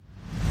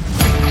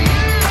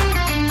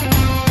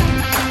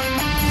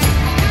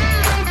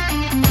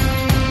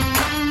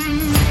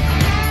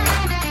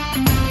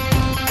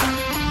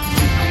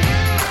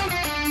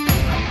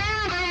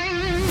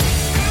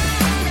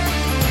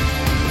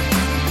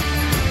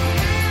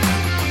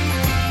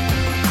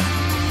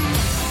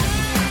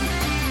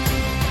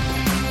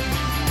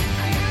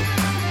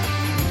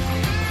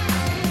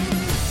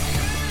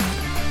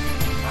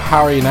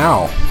how are you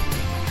now?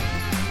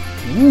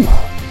 Ooh.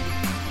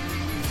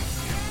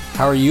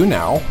 How are you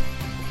now?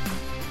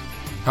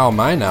 How am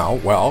I now?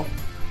 Well,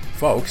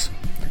 folks,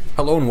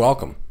 hello and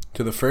welcome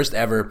to the first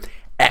ever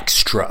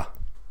extra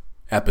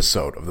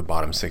episode of the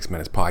Bottom 6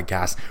 Minutes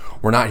podcast.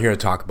 We're not here to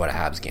talk about a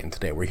Habs game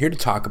today. We're here to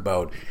talk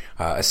about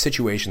a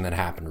situation that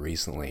happened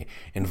recently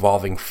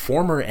involving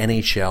former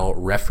NHL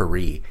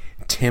referee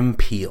Tim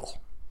Peel.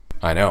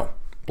 I know,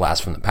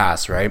 blast from the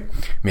past, right?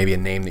 Maybe a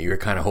name that you were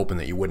kind of hoping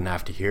that you wouldn't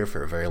have to hear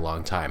for a very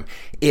long time.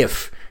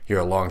 If you're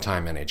a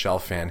longtime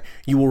NHL fan,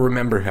 you will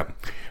remember him.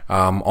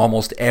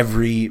 Almost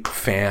every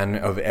fan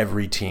of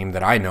every team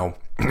that I know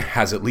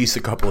has at least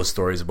a couple of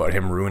stories about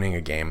him ruining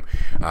a game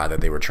that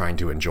they were trying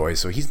to enjoy.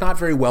 So he's not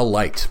very well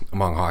liked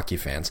among hockey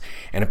fans,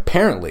 and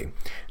apparently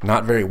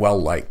not very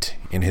well liked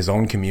in his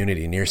own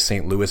community near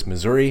St. Louis,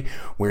 Missouri,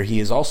 where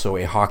he is also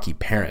a hockey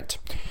parent.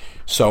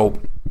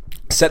 So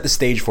set the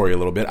stage for you a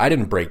little bit. I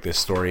didn't break this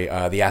story.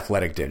 The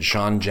Athletic did.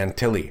 Sean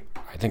Gentili,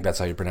 I think that's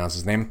how you pronounce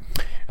his name.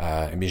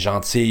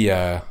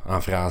 Gentil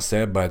en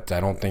français, but I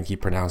don't think he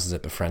pronounces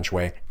it the French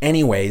way.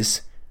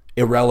 Anyways,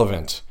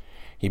 irrelevant.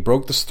 He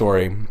broke the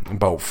story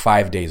about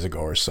 5 days ago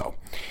or so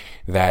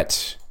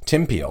that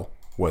Tim Peel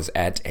was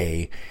at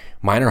a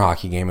minor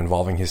hockey game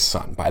involving his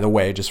son. By the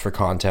way, just for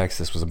context,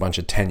 this was a bunch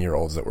of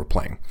 10-year-olds that were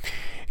playing.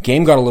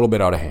 Game got a little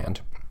bit out of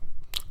hand,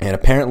 and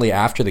apparently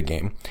after the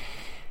game,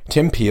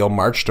 Tim Peel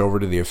marched over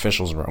to the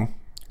officials' room,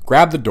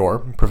 grabbed the door,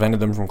 prevented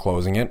them from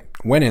closing it,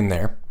 went in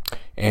there,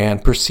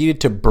 and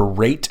proceeded to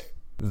berate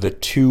the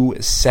two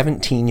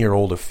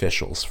 17-year-old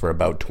officials for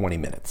about 20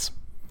 minutes.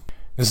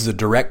 This is a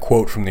direct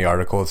quote from the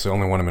article. It's the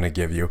only one I'm going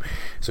to give you.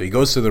 So he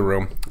goes to the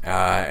room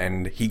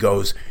and he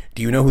goes,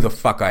 "Do you know who the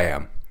fuck I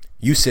am?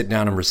 You sit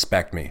down and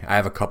respect me. I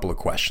have a couple of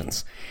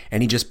questions."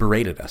 And he just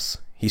berated us.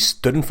 He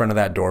stood in front of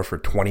that door for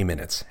 20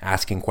 minutes,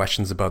 asking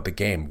questions about the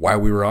game, why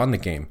we were on the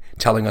game,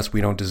 telling us we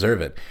don't deserve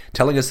it,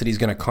 telling us that he's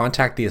going to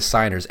contact the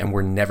assigners and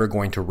we're never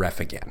going to ref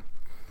again.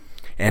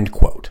 End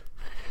quote.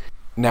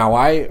 Now,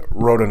 I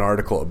wrote an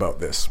article about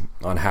this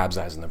on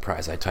Habs Eyes on the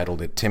Prize. I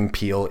titled it, "Tim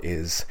Peel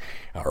is,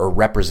 or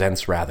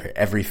represents rather,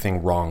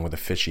 everything wrong with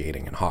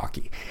officiating in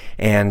hockey."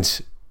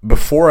 And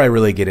before I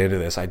really get into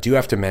this, I do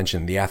have to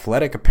mention the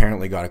Athletic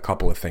apparently got a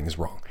couple of things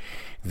wrong.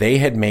 They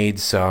had made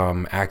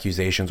some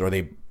accusations, or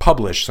they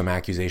published some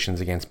accusations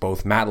against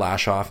both Matt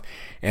Lashoff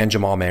and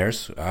Jamal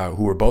Mayers,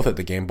 who were both at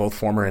the game, both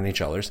former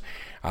NHLers.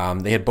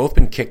 They had both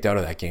been kicked out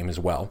of that game as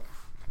well.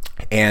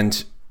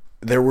 And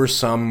there were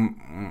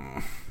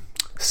some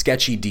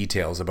sketchy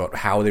details about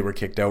how they were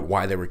kicked out,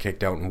 why they were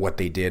kicked out, and what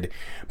they did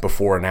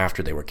before and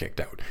after they were kicked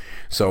out.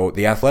 So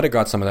the Athletic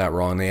got some of that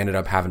wrong. They ended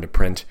up having to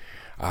print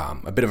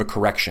a bit of a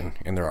correction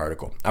in their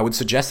article. I would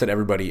suggest that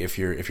everybody, if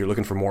you're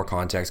looking for more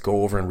context,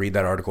 go over and read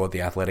that article at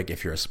The Athletic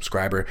if you're a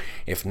subscriber.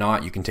 If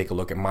not, you can take a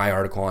look at my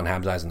article on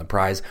Habs Eyes on the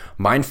Prize.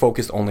 Mine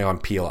focused only on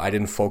Peel. I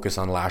didn't focus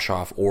on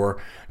Lashoff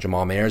or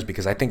Jamal Mayers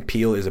because I think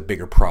Peel is a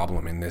bigger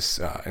problem in this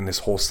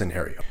whole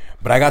scenario.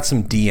 But I got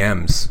some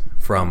DMs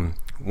from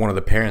one of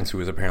the parents who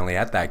was apparently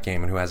at that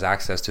game and who has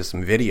access to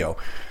some video.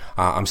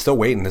 I'm still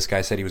waiting. This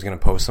guy said he was going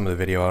to post some of the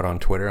video out on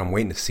Twitter. I'm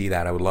waiting to see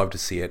that. I would love to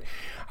see it.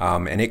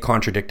 And it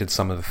contradicted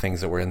some of the things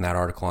that were in that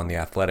article on The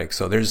Athletic.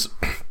 So there's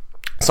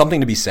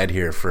something to be said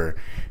here for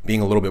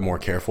being a little bit more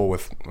careful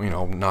with,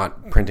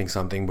 not printing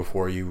something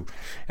before you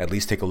at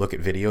least take a look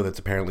at video that's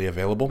apparently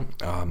available.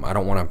 I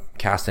don't want to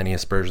cast any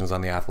aspersions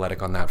on The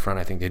Athletic on that front.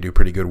 I think they do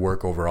pretty good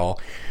work overall.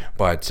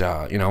 But,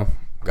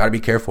 got to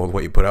be careful with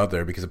what you put out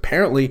there because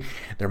apparently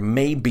there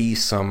may be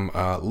some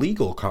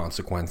legal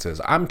consequences.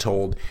 I'm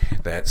told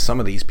that some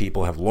of these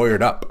people have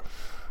lawyered up.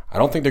 I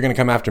don't think they're going to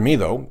come after me,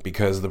 though,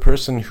 because the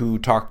person who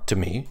talked to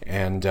me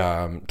and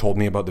told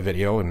me about the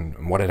video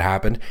and what had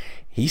happened,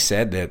 he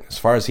said that as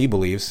far as he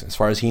believes, as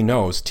far as he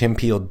knows, Tim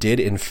Peel did,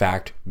 in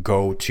fact,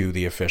 go to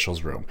the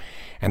officials' room.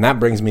 And that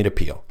brings me to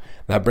Peel.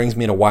 That brings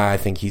me to why I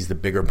think he's the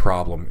bigger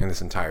problem in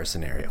this entire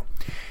scenario.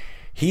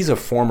 He's a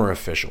former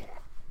official.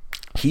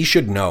 He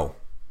should know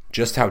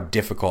just how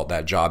difficult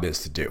that job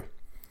is to do.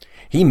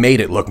 He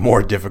made it look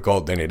more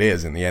difficult than it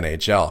is in the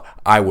NHL,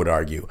 I would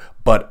argue,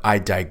 but I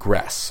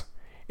digress.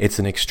 It's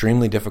an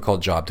extremely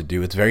difficult job to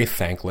do. It's very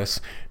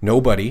thankless.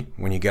 Nobody,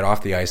 when you get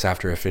off the ice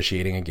after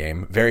officiating a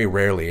game, very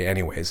rarely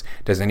anyways,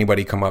 does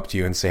anybody come up to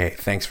you and say, "Hey,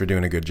 thanks for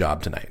doing a good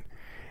job tonight."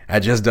 That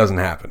just doesn't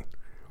happen.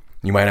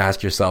 You might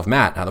ask yourself,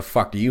 "Matt, how the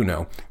fuck do you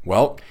know?"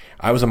 Well,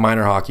 I was a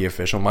minor hockey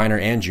official, minor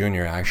and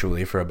junior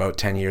actually, for about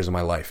 10 years of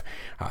my life.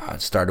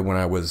 It started when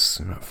I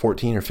was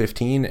 14 or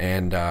 15,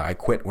 and I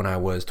quit when I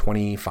was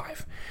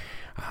 25.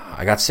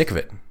 I got sick of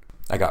it.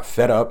 I got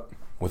fed up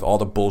with all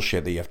the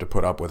bullshit that you have to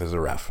put up with as a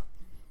ref.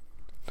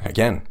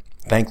 Again,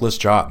 thankless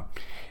job.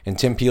 And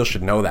Tim Peel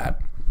should know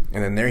that.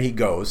 And then there he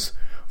goes,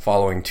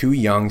 following two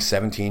young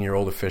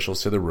 17-year-old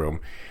officials to the room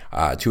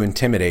to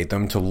intimidate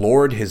them, to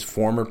lord his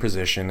former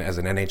position as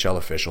an NHL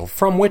official,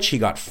 from which he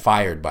got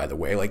fired, by the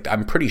way.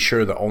 I'm pretty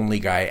sure the only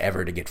guy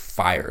ever to get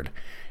fired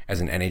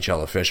as an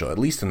NHL official, at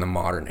least in the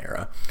modern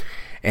era.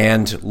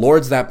 and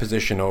lords that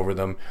position over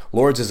them,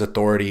 lords his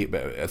authority,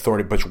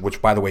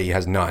 which by the way, he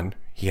has none.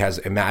 He has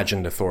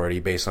imagined authority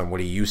based on what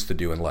he used to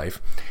do in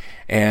life,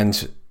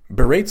 and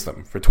berates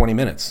them for 20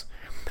 minutes.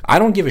 I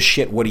don't give a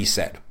shit what he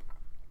said,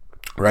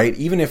 right?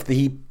 Even if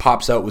he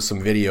pops out with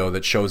some video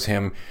that shows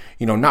him,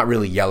 not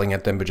really yelling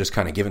at them, but just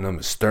kind of giving them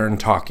a stern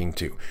talking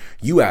to.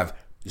 You have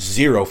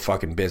zero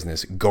fucking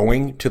business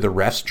going to the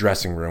ref's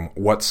dressing room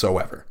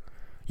whatsoever.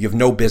 You have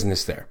no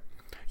business there.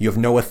 You have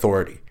no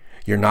authority.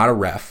 You're not a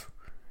ref.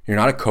 You're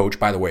not a coach.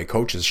 By the way,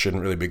 coaches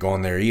shouldn't really be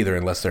going there either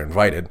unless they're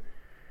invited.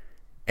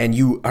 And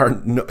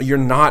you're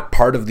not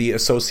part of the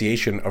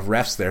association of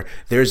refs there.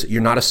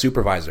 You're not a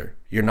supervisor.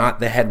 You're not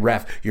the head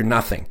ref. You're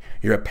nothing.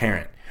 You're a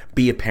parent.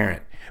 Be a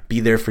parent. Be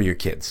there for your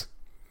kids.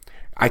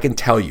 I can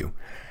tell you,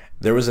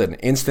 there was an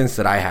instance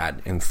that I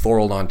had in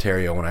Thorold,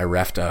 Ontario when I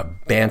reffed a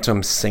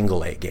Bantam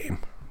Single A game,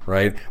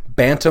 right?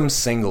 Bantam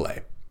Single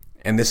A.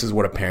 And this is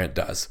what a parent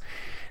does.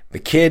 The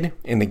kid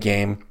in the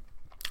game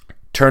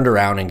turned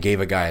around and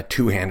gave a guy a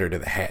two-hander to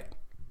the head,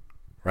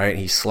 right?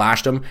 He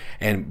slashed him,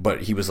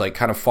 but he was like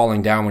kind of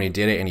falling down when he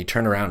did it, and he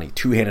turned around and he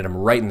two-handed him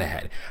right in the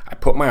head. I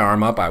put my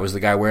arm up. I was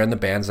the guy wearing the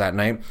bands that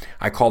night.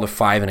 I called a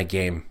 5 in a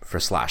game for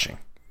slashing.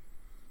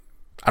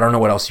 I don't know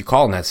what else you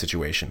call in that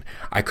situation.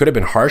 I could have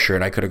been harsher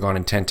and I could have gone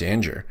intent to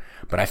injure,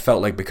 but I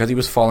felt like because he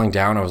was falling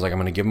down, I was like, I'm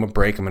going to give him a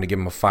break. I'm going to give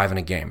him a 5 in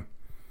a game.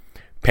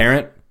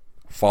 Parent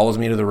follows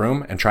me to the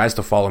room and tries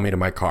to follow me to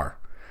my car.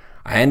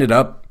 I ended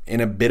up in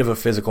a bit of a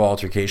physical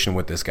altercation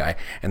with this guy.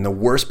 And the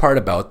worst part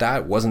about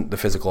that wasn't the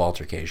physical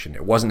altercation.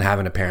 It wasn't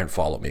having a parent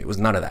follow me. It was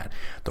none of that.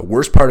 The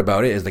worst part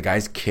about it is the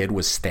guy's kid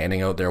was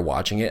standing out there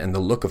watching it and the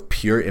look of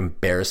pure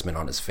embarrassment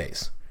on his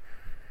face.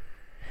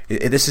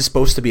 This is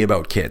supposed to be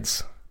about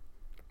kids.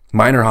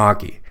 Minor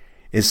hockey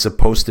is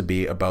supposed to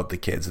be about the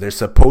kids. They're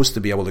supposed to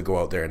be able to go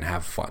out there and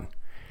have fun.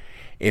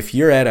 If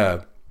you're at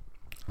a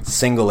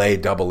single A,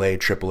 double A,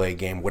 triple A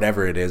game,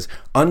 whatever it is,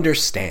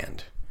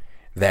 understand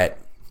that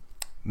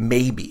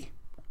maybe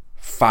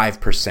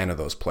 5% of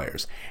those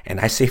players, and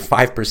I say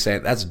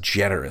 5%, that's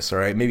generous, all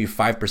right? Maybe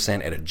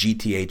 5% at a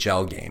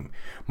GTHL game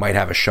might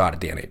have a shot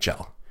at the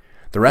NHL.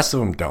 The rest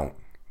of them don't.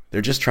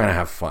 They're just trying to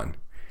have fun.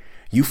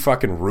 You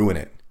fucking ruin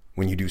it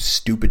when you do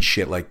stupid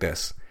shit like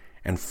this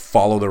and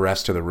follow the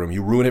rest to the room.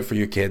 You ruin it for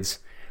your kids,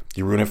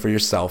 you ruin it for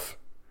yourself,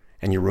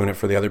 and you ruin it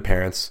for the other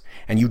parents,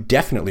 and you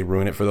definitely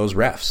ruin it for those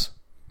refs.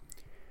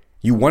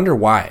 You wonder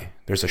why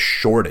there's a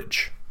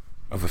shortage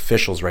of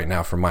officials right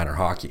now for minor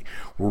hockey.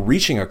 We're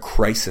reaching a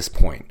crisis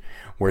point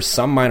where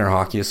some minor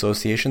hockey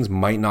associations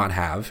might not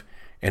have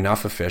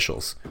enough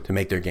officials to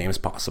make their games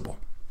possible.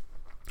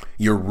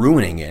 You're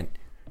ruining it,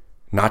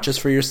 not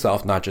just for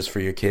yourself, not just for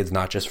your kids,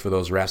 not just for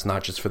those refs,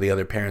 not just for the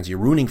other parents. You're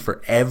ruining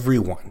for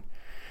everyone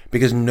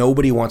because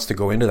nobody wants to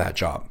go into that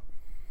job.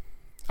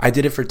 I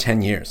did it for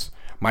 10 years.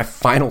 My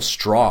final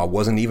straw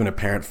wasn't even a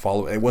parent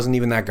follow. It wasn't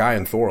even that guy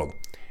in Thorold.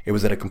 It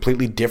was at a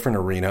completely different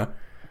arena.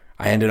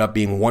 I ended up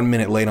being 1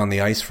 minute late on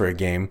the ice for a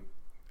game.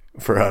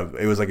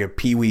 It was like a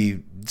Pee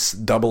Wee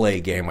AA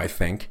game, I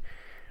think.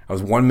 I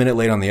was 1 minute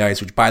late on the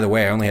ice, which, by the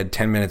way, I only had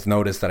 10 minutes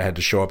notice that I had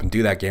to show up and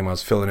do that game. I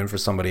was filling in for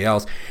somebody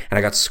else, and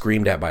I got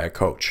screamed at by a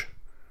coach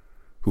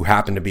who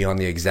happened to be on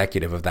the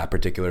executive of that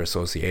particular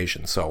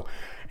association. So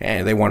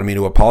they wanted me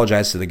to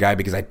apologize to the guy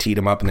because I teed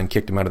him up and then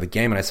kicked him out of the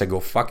game, and I said, go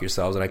fuck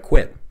yourselves, and I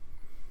quit.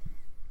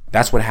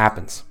 That's what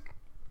happens.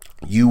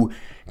 You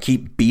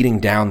keep beating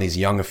down these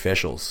young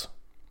officials.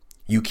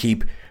 You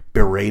keep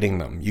berating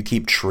them. You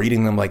keep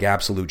treating them like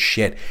absolute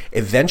shit.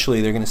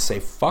 Eventually, they're going to say,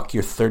 fuck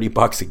your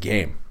 $30 a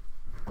game.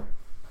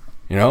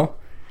 You know?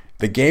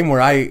 The game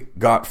where I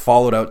got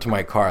followed out to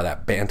my car,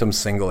 that Bantam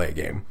Single A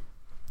game,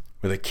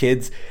 where the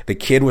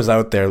kid was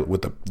out there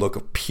with the look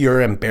of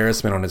pure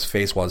embarrassment on his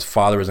face while his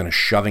father was in a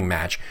shoving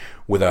match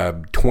with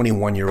a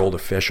 21-year-old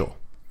official.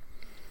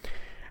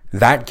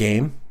 That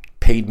game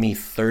paid me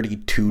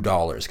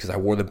 $32 because I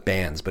wore the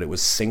bands, but it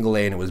was Single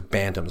A and it was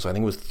Bantam, so I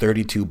think it was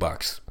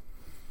 $32.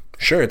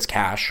 Sure, it's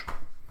cash.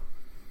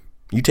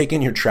 You take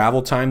in your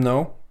travel time,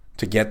 though,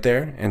 to get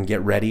there and get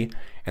ready,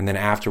 and then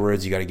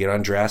afterwards you got to get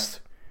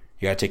undressed,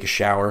 you got to take a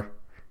shower,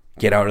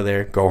 get out of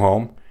there, go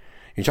home.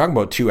 You're talking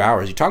about 2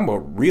 hours. You're talking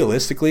about,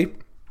 realistically,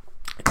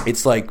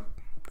 it's like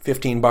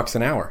 $15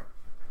 an hour,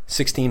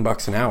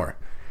 $16 an hour.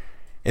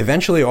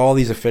 Eventually, all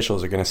these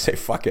officials are going to say,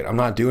 fuck it, I'm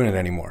not doing it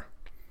anymore.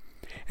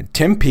 And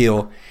Tim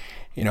Peel,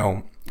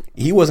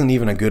 he wasn't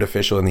even a good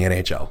official in the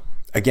NHL.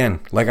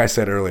 Again, like I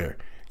said earlier,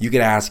 you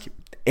could ask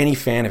any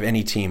fan of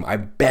any team, I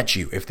bet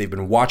you, if they've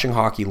been watching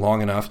hockey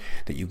long enough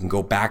that you can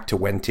go back to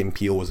when Tim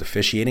Peel was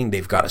officiating,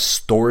 they've got a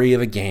story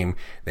of a game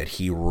that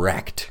he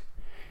wrecked.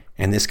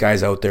 And this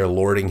guy's out there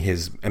lording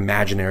his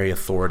imaginary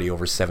authority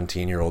over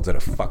 17-year-olds at a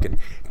fucking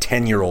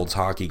 10-year-olds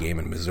hockey game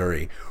in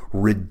Missouri.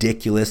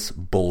 Ridiculous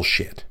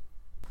bullshit.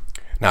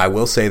 Now, I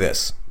will say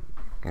this,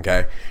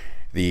 okay?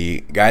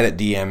 The guy that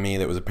DM'd me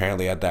that was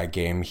apparently at that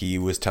game, he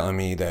was telling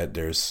me that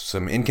there's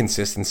some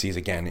inconsistencies,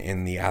 again,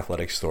 in the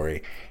Athletic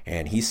story.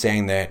 And he's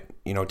saying that,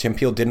 Tim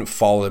Peel didn't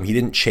follow them. He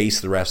didn't chase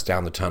the refs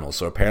down the tunnel.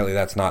 So apparently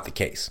that's not the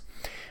case.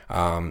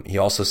 He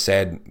also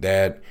said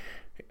that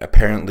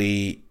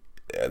Apparently,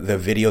 the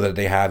video that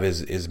they have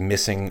is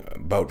missing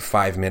about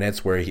 5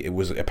 minutes, where it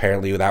was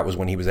apparently that was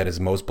when he was at his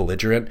most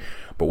belligerent.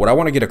 But what I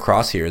want to get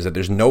across here is that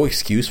there's no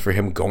excuse for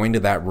him going to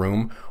that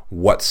room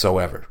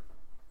whatsoever.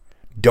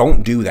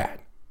 Don't do that.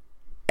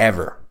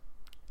 Ever.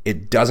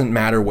 It doesn't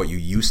matter what you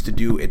used to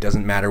do. It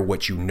doesn't matter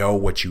what you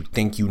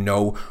think you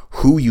know,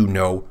 who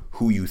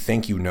you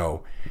think you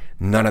know.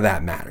 None of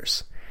that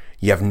matters.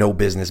 You have no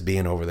business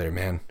being over there,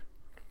 man.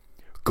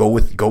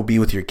 Go be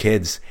with your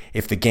kids.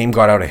 If the game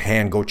got out of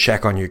hand, go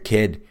check on your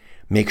kid.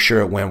 Make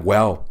sure it went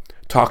well.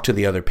 Talk to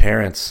the other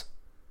parents,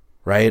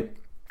 right?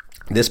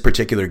 This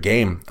particular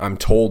game, I'm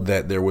told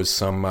that there was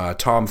some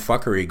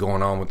tomfuckery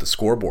going on with the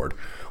scoreboard.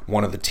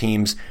 One of the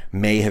teams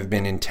may have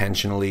been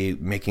intentionally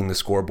making the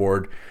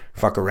scoreboard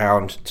fuck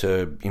around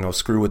to,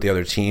 screw with the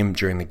other team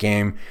during the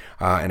game.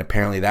 And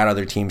apparently that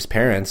other team's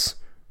parents,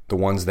 the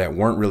ones that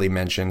weren't really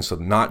mentioned, so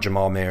not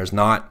Jamal Mayers,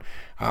 not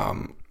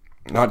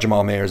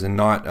Jamal Mayers and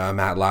not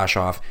Matt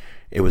Lashoff.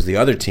 It was the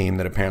other team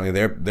that apparently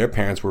their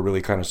parents were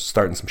really kind of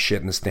starting some shit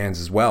in the stands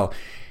as well.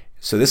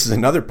 So this is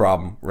another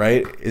problem,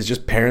 right? It's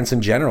just parents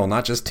in general,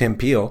 not just Tim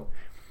Peel.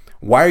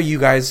 Why are you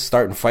guys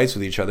starting fights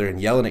with each other and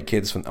yelling at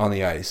kids on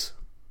the ice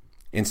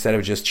instead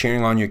of just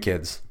cheering on your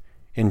kids,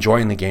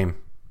 enjoying the game?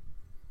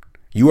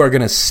 You are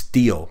going to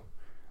steal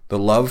the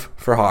love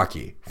for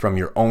hockey from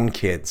your own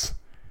kids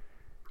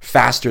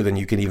faster than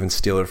you can even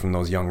steal it from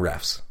those young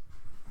refs.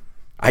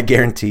 I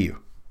guarantee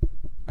you.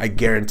 I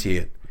guarantee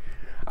it.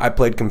 I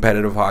played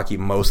competitive hockey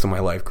most of my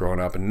life growing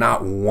up, and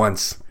not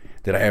once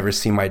did I ever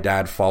see my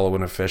dad follow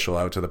an official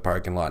out to the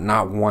parking lot.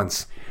 Not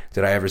once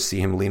did I ever see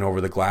him lean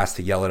over the glass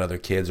to yell at other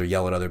kids or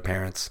yell at other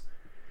parents.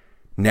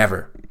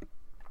 Never.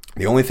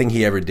 The only thing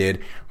he ever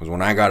did was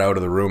when I got out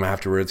of the room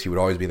afterwards, he would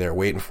always be there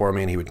waiting for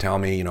me, and he would tell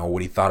me,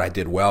 what he thought I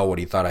did well, what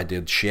he thought I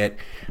did shit.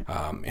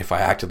 If I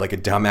acted like a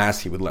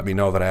dumbass, he would let me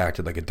know that I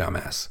acted like a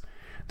dumbass.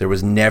 There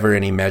was never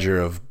any measure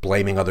of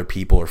blaming other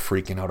people or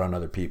freaking out on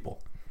other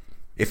people.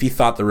 If he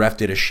thought the ref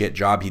did a shit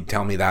job, he'd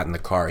tell me that in the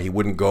car. He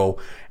wouldn't go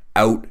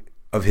out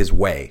of his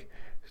way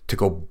to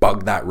go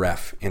bug that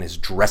ref in his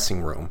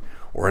dressing room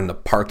or in the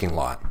parking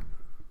lot.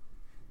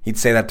 He'd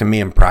say that to me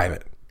in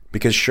private.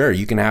 Because sure,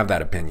 you can have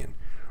that opinion.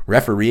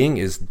 Refereeing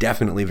is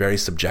definitely very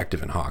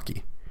subjective in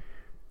hockey.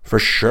 For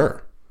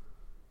sure.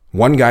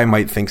 One guy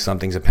might think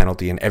something's a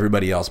penalty and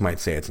everybody else might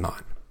say it's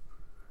not.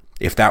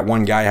 If that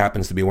one guy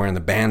happens to be wearing the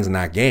bands in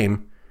that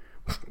game,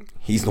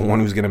 he's the one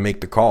who's going to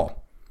make the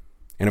call.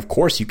 And of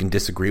course you can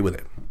disagree with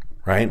it,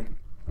 right?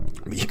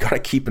 But you got to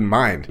keep in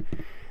mind,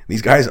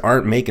 these guys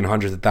aren't making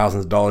hundreds of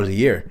thousands of dollars a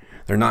year.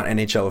 They're not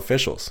NHL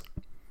officials.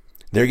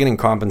 They're getting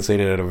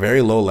compensated at a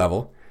very low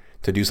level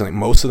to do something.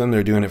 Most of them,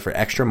 they're doing it for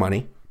extra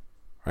money,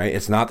 right?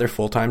 It's not their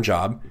full-time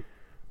job.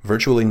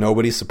 Virtually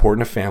nobody's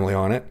supporting a family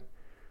on it.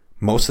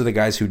 Most of the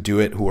guys who do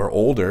it who are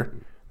older,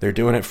 they're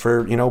doing it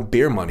for,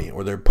 beer money,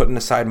 or they're putting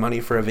aside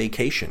money for a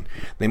vacation.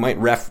 They might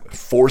ref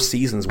 4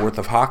 seasons worth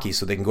of hockey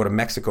so they can go to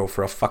Mexico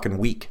for a fucking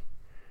week.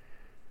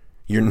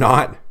 You're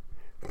not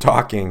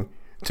talking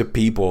to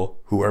people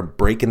who are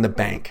breaking the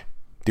bank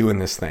doing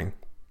this thing.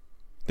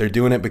 They're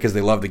doing it because they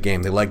love the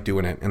game. They like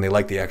doing it, and they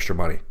like the extra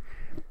money.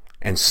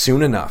 And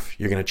soon enough,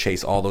 you're going to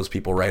chase all those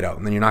people right out.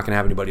 And then you're not going to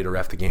have anybody to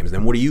ref the games.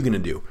 Then what are you going to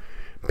do?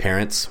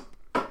 Parents,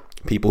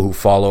 people who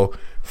follow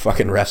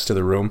fucking refs to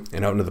the room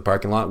and out into the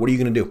parking lot, what are you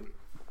going to do?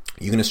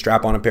 You going to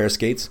strap on a pair of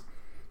skates?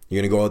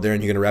 You're going to go out there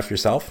and you're going to ref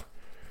yourself?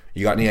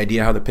 You got any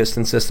idea how the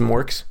piston system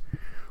works?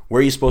 Where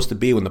are you supposed to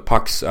be when the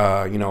puck's,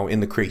 in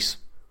the crease?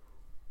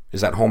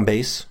 Is that home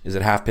base? Is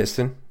it half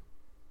piston?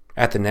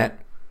 At the net?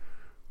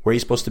 Where are you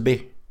supposed to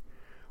be?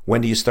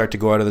 When do you start to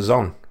go out of the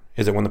zone?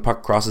 Is it when the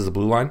puck crosses the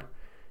blue line?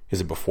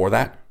 Is it before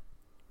that?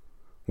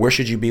 Where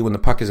should you be when the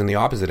puck is in the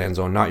opposite end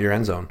zone, not your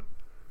end zone?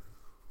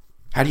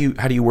 How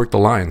do you work the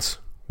lines?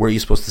 Where are you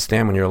supposed to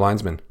stand when you're a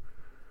linesman?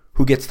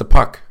 Who gets the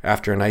puck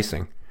after an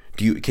icing?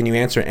 Can you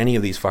answer any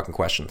of these fucking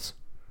questions?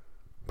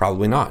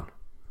 Probably not.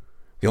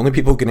 The only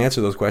people who can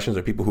answer those questions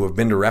are people who have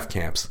been to ref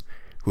camps,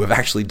 who have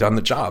actually done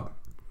the job.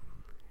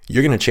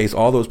 You're going to chase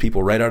all those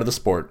people right out of the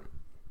sport,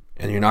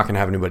 and you're not going to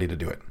have anybody to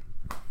do it.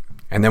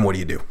 And then what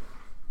do?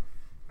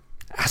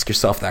 Ask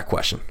yourself that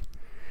question.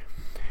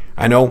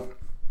 I know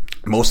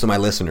most of my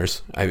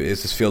listeners, it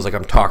just feels like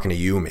I'm talking to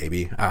you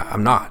maybe.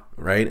 I'm not,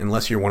 right?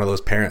 Unless you're one of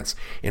those parents,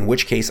 in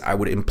which case I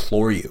would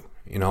implore you,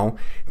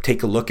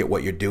 take a look at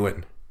what you're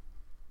doing.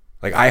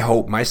 Like, I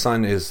hope, my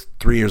son is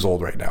 3 years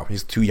old right now.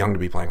 He's too young to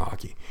be playing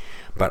hockey.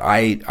 But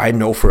I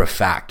know for a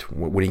fact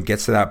when he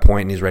gets to that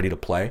point and he's ready to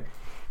play,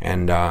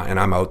 and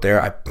I'm out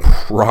there, I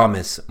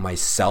promise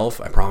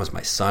myself, I promise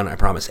my son, I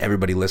promise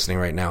everybody listening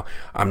right now,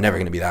 I'm never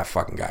going to be that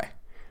fucking guy.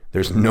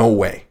 There's no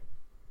way.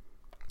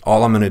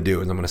 All I'm going to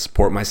do is I'm going to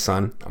support my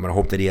son. I'm going to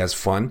hope that he has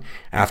fun.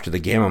 After the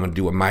game, I'm going to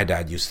do what my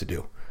dad used to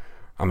do.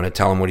 I'm going to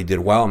tell him what he did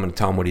well. I'm going to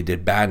tell him what he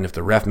did bad. And if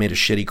the ref made a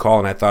shitty call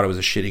and I thought it was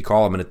a shitty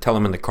call, I'm going to tell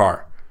him in the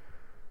car.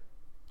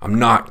 I'm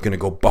not going to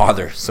go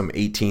bother some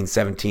 18,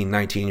 17,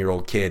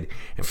 19-year-old kid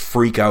and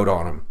freak out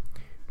on him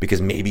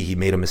because maybe he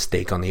made a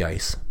mistake on the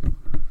ice.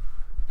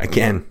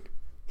 Again,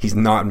 he's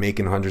not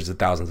making hundreds of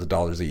thousands of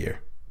dollars a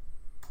year.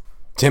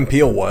 Tim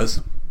Peel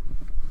was.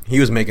 He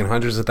was making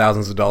hundreds of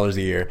thousands of dollars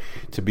a year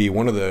to be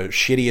one of the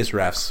shittiest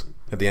refs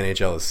that the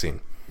NHL has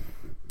seen.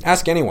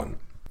 Ask anyone.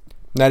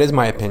 That is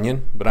my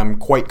opinion, but I'm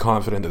quite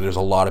confident that there's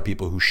a lot of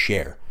people who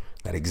share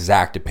that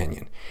exact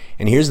opinion.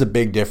 And here's the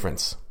big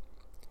difference.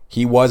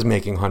 He was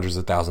making hundreds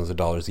of thousands of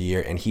dollars a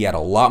year, and he had a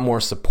lot more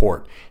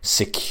support,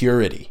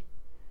 security,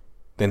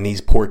 than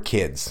these poor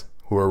kids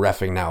who are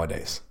reffing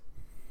nowadays.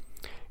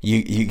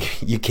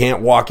 You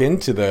can't walk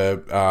into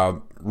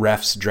the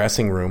ref's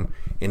dressing room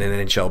in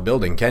an NHL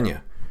building, can you?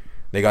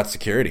 They got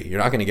security. You're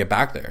not going to get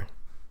back there.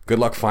 Good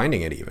luck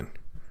finding it even.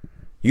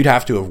 You'd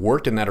have to have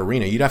worked in that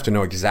arena. You'd have to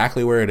know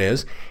exactly where it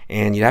is,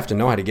 and you'd have to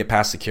know how to get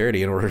past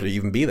security in order to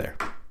even be there.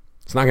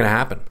 It's not going to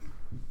happen.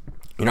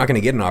 You're not going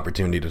to get an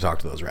opportunity to talk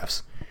to those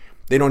refs.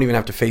 They don't even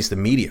have to face the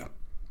media.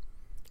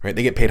 Right?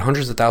 They get paid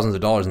hundreds of thousands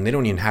of dollars, and they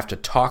don't even have to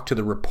talk to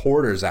the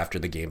reporters after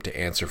the game to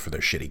answer for their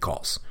shitty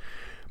calls.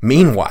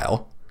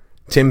 Meanwhile,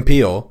 Tim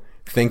Peel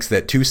thinks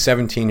that two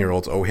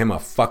 17-year-olds owe him a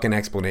fucking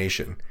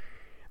explanation.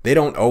 They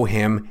don't owe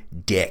him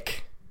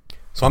dick.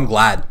 So I'm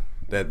glad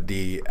that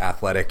the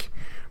Athletic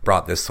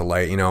brought this to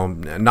light. You know,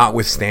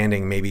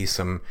 notwithstanding maybe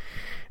some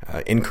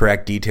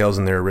incorrect details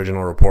in their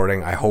original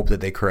reporting, I hope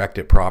that they correct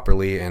it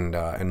properly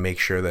and make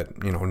sure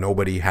that, you know,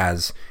 nobody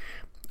has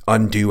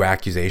undue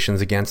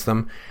accusations against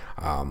them.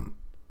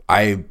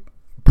 I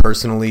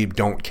personally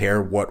don't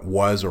care what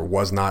was or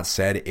was not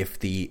said. If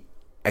the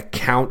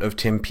account of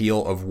Tim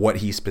Peel of what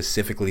he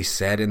specifically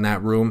said in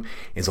that room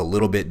is a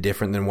little bit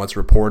different than what's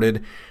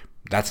reported,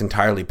 that's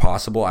entirely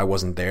possible. I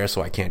wasn't there,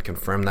 so I can't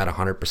confirm that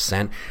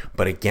 100%.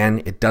 But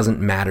again, it doesn't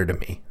matter to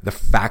me. The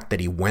fact that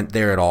he went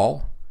there at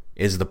all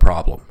is the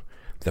problem.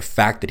 The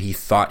fact that he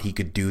thought he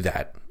could do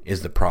that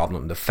is the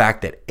problem. The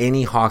fact that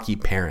any hockey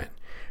parent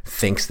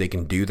thinks they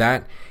can do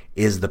that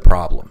is the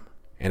problem.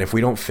 And if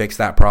we don't fix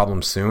that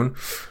problem soon,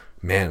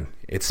 man,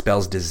 it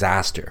spells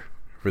disaster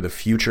for the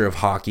future of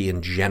hockey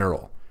in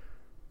general.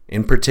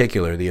 In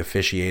particular, the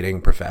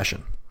officiating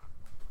profession.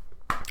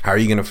 How are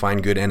you going to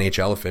find good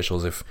NHL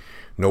officials if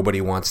nobody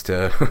wants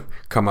to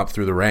come up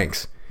through the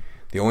ranks?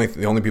 The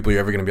only people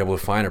you're ever going to be able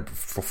to find are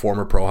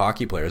former pro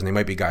hockey players, and they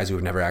might be guys who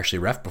have never actually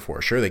reffed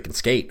before. Sure, they can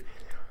skate.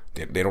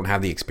 They don't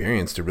have the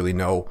experience to really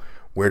know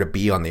where to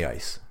be on the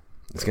ice.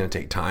 It's going to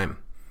take time.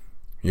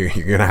 You're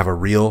going to have a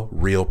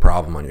real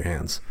problem on your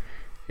hands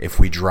if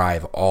we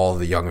drive all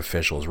the young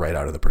officials right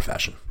out of the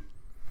profession.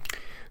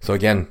 So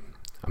again,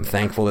 I'm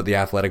thankful that the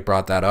Athletic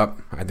brought that up.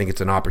 I think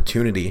it's an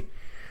opportunity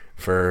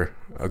for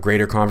a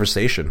greater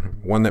conversation,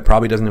 one that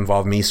probably doesn't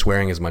involve me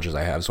swearing as much as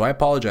I have. So I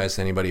apologize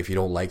to anybody if you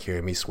don't like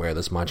hearing me swear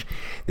this much.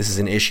 This is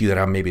an issue that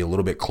I'm maybe a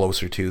little bit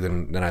closer to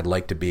than I'd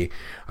like to be,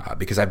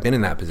 because I've been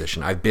in that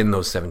position. I've been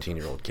those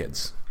 17-year-old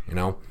kids, you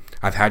know?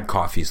 I've had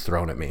coffees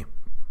thrown at me.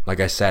 Like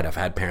I said, I've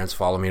had parents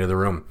follow me to the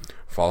room,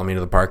 follow me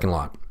to the parking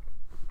lot.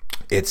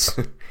 It's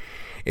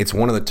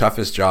one of the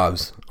toughest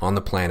jobs on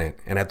the planet,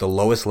 and at the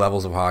lowest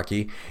levels of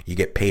hockey, you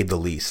get paid the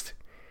least.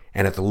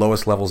 And at the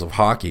lowest levels of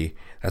hockey,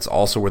 that's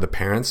also where the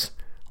parents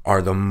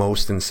are the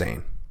most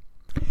insane.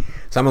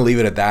 So I'm going to leave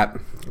it at that.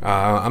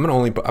 I'm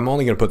only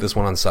going to put this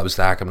one on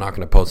Substack. I'm not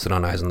going to post it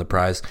on Eyes on the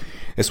Prize.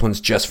 This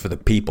one's just for the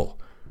people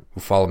who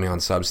follow me on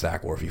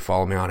Substack, or if you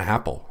follow me on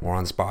Apple or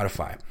on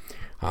Spotify.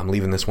 I'm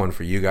leaving this one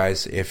for you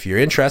guys. If you're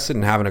interested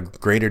in having a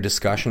greater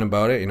discussion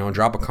about it, you know,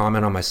 drop a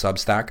comment on my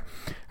Substack.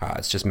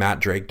 It's just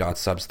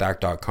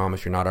mattdrake.substack.com.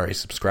 If you're not already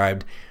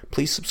subscribed,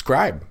 please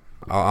subscribe.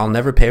 I'll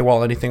never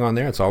paywall anything on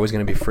there. It's always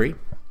going to be free.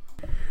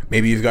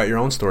 Maybe you've got your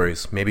own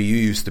stories. Maybe you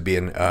used to be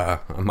a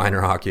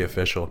minor hockey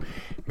official.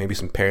 Maybe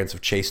some parents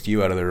have chased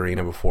you out of the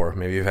arena before.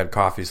 Maybe you've had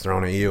coffees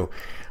thrown at you.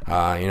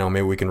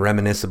 Maybe we can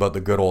reminisce about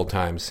the good old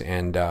times.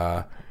 And,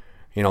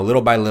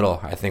 little by little,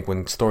 I think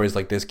when stories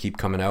like this keep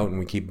coming out and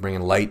we keep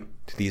bringing light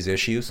to these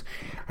issues,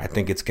 I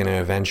think it's going to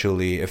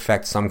eventually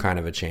affect some kind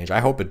of a change. I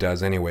hope it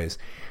does anyways.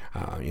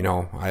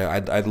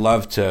 I'd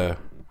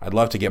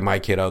love to get my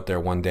kid out there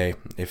one day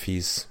if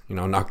he's,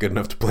 not good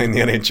enough to play in the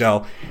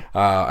NHL.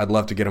 I'd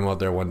love to get him out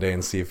there one day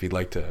and see if he'd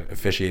like to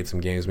officiate some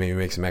games, maybe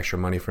make some extra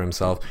money for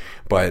himself.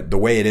 But the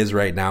way it is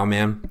right now,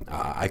 man,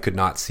 I could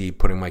not see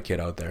putting my kid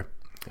out there.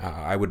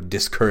 I would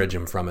discourage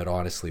him from it,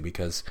 honestly,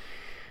 because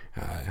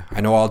I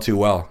know all too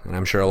well, and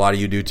I'm sure a lot of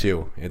you do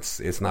too.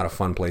 It's not a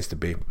fun place to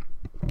be.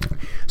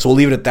 So we'll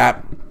leave it at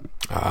that.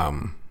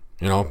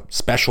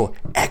 Special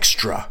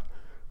extra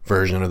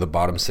version of the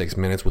bottom 6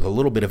 minutes with a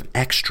little bit of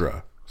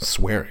extra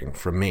swearing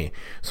from me.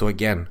 So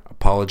again,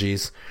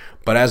 apologies.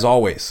 But as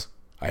always,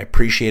 I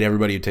appreciate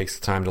everybody who takes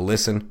the time to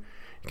listen.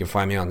 You can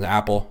find me on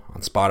Apple,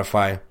 on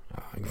Spotify.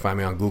 You can find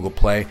me on Google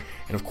Play,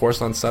 and of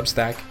course on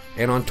Substack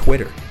and on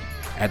Twitter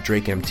at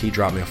DrakeMT.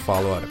 Drop me a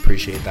follow. I'd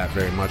appreciate that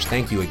very much.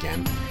 Thank you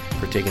again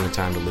for taking the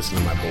time to listen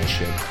to my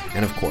bullshit.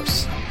 And of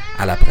course,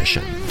 à la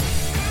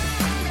prochaine.